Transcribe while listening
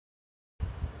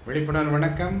விழிப்புணர்வு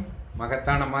வணக்கம்.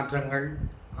 மகத்தான மாற்றங்கள்,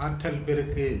 ஆற்றல்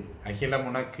பெருக்கு, அகிலம்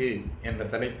உனக்கு என்ற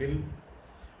தலைப்பில்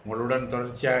உங்களுடன்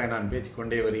தொடர்ச்சியாக நான்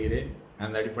பேசிக்கொண்டே வருகிறேன்.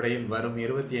 அந்த அடிப்படையில் வரும்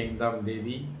 25ஆம்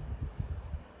தேதி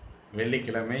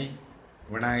வெள்ளிக்கிழமை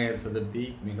விநாயகர் சதுர்த்தி,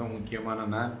 மிக முக்கியமான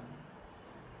நாள்.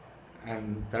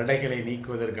 தடைகளை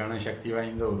நீக்குவதற்கான சக்தி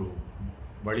வாய்ந்த ஒரு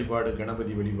வழிபாடு,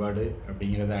 கணபதி வழிபாடு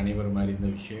அப்படிங்கிறது அனைவரும் அறிந்த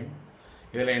விஷயம்.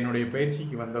 இதில் என்னுடைய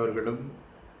பயிற்சிக்கு வந்தவர்களும்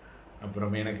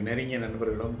அப்புறம் எனக்கு நெருங்கிய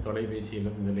நண்பர்களும்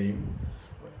தொலைபேசியிலும் இதிலையும்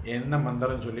என்ன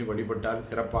மந்திரம் சொல்லி வழிபட்டால்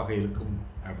சிறப்பாக இருக்கும்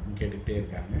அப்படின்னு கேட்டுக்கிட்டே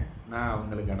இருக்காங்க. நான்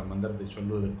அவங்களுக்கான மந்திரத்தை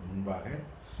சொல்வதற்கு முன்பாக,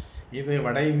 இது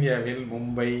வட இந்தியாவில்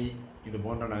மும்பை இது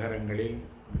போன்ற நகரங்களில்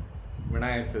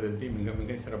விநாயகர் சதுர்த்தி மிக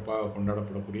மிக சிறப்பாக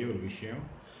கொண்டாடப்படக்கூடிய ஒரு விஷயம்.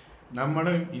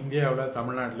 நம்மளும் இந்தியாவில்,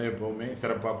 தமிழ்நாட்டில் எப்போவுமே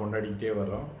சிறப்பாக கொண்டாடிக்கிட்டே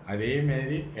வர்றோம்.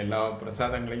 அதேமாரி எல்லா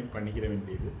பிரசாதங்களையும் பண்ணிக்கிற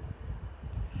வேண்டியது.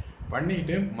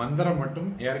 பண்ணிட்டு மந்திரம் மட்டும்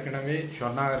ஏற்கனவே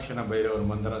சொர்ணாகர்ஷண பைரவர்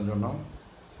மந்திரம் சொன்னோம்,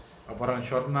 அப்புறம்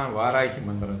சொர்ண வாராகி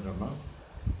மந்திரம் சொன்னோம்.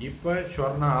 இப்போ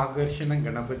சொர்ண ஆகர்ஷண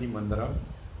கணபதி மந்திரம்,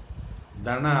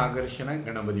 தன ஆகர்ஷண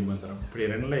கணபதி மந்திரம், இப்படி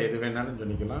ரெண்டில் எது வேணாலும்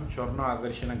சொல்லிக்கலாம். சொர்ண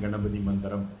ஆகர்ஷண கணபதி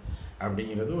மந்திரம்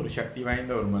அப்படிங்கிறது ஒரு சக்தி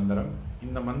வாய்ந்த ஒரு மந்திரம்.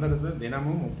 இந்த மந்திரத்தை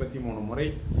தினமும் 33 முறை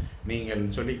நீங்கள்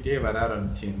சொல்லிக்கிட்டே வர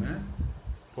ஆரம்பிச்சிங்கன்னா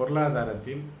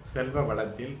பொருளாதாரத்தில், செல்வ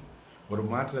வளத்தில் ஒரு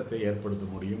மாற்றத்தை ஏற்படுத்த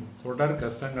முடியும். தொடர்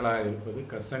கஷ்டங்களாக இருப்பது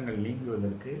கஷ்டங்கள்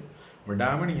நீங்குவதற்கு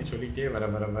விடாமல் நீங்கள் சொல்லிகிட்டே வர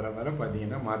வர வர வர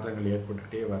பார்த்தீங்கன்னா மாற்றங்கள்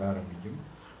ஏற்பட்டுக்கிட்டே வர ஆரம்பிக்கும்.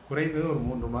 குறைந்தது ஒரு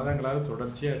 3 மாதங்களாவது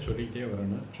தொடர்ச்சியாக சொல்லிகிட்டே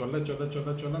வரணும். சொல்ல சொல்ல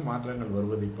சொல்ல சொல்ல மாற்றங்கள்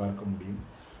வருவதை பார்க்க முடியும்.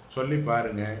 சொல்லி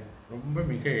பாருங்கள். ரொம்ப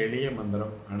மிக எளிய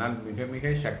மந்திரம், ஆனால் மிக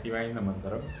மிக சக்தி வாய்ந்த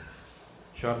மந்திரம்.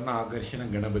 சொர்ண ஆகர்ஷண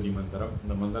கணபதி மந்திரம்.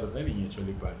 இந்த மந்திரத்தை நீங்கள்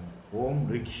சொல்லி பாருங்கள். ஓம்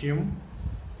ரிக்ஷியும்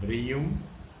ரியும்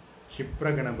க்ஷிப்ர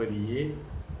கணபதியே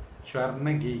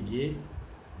ஸ்வர்ணகேயே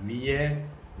விய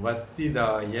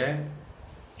வஸ்திதாய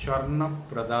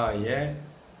ஸ்வர்ணப்பிரதாய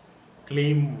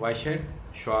க்ளீம் வஷட்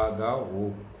ஸ்வாகா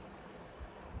ஓம்.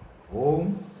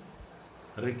 ஓம்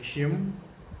ரிக்ஷிம்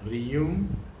ரியும்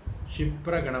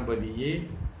க்ஷிப்ர கணபதியே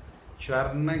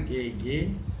ஸ்வர்ணகேயே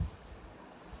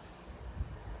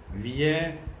விய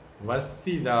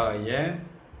வஸ்திதாய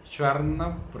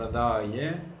ஸ்வர்ணப்பிரதாய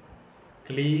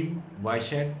க்ளீம்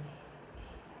வஷட்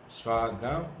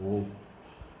ஸ்வாகா ஓம்.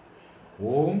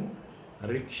 ஓம்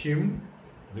ரிக்ஷிம்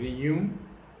ரியும்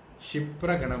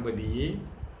க்ஷிப்ர கணபதியே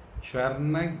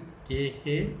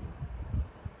ஸ்வர்ணகேஹே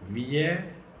விய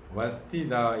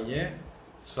வஸ்திதாய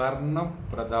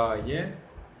ஸ்வர்ணப்பிரதாய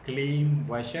க்ளீம்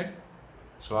வஷட்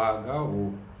ஸ்வாகா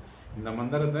ஓம். இந்த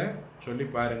மந்திரத்தை சொல்லி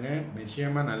பாருங்கள்.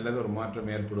 நிச்சயமாக நல்லது ஒரு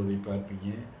மாற்றம் ஏற்படுவதை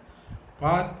பார்ப்பீங்க.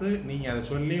 பார்த்து நீங்கள் அதை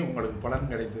சொல்லி உங்களுக்கு பலன்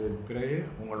கிடைத்ததுக்கு பிறகு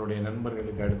உங்களுடைய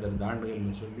நண்பர்களுக்கு அடுத்தடுத்த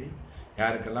ஆண்டுகளில் சொல்லி,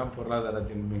 யாருக்கெல்லாம்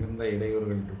பொருளாதாரத்தில் மிகுந்த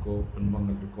இடையூறுகள் இருக்கோ,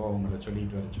 துன்பங்கள் இருக்கோ, அவங்கள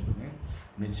சொல்லிட்டு வர சொல்லுங்கள்.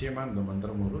 நிச்சயமாக இந்த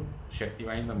மந்திரம் ஒரு சக்தி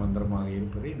வாய்ந்த மந்திரமாக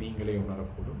இருப்பதை நீங்களே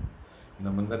உணரக்கூடும்.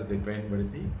 இந்த மந்திரத்தை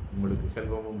பயன்படுத்தி உங்களுக்கு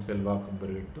செல்வமும் செல்வாக்கும்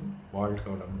பெருகட்டும். வாழ்க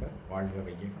வளமுடன், வாழ்க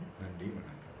வையகம். நன்றி,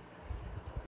 வணக்கம்.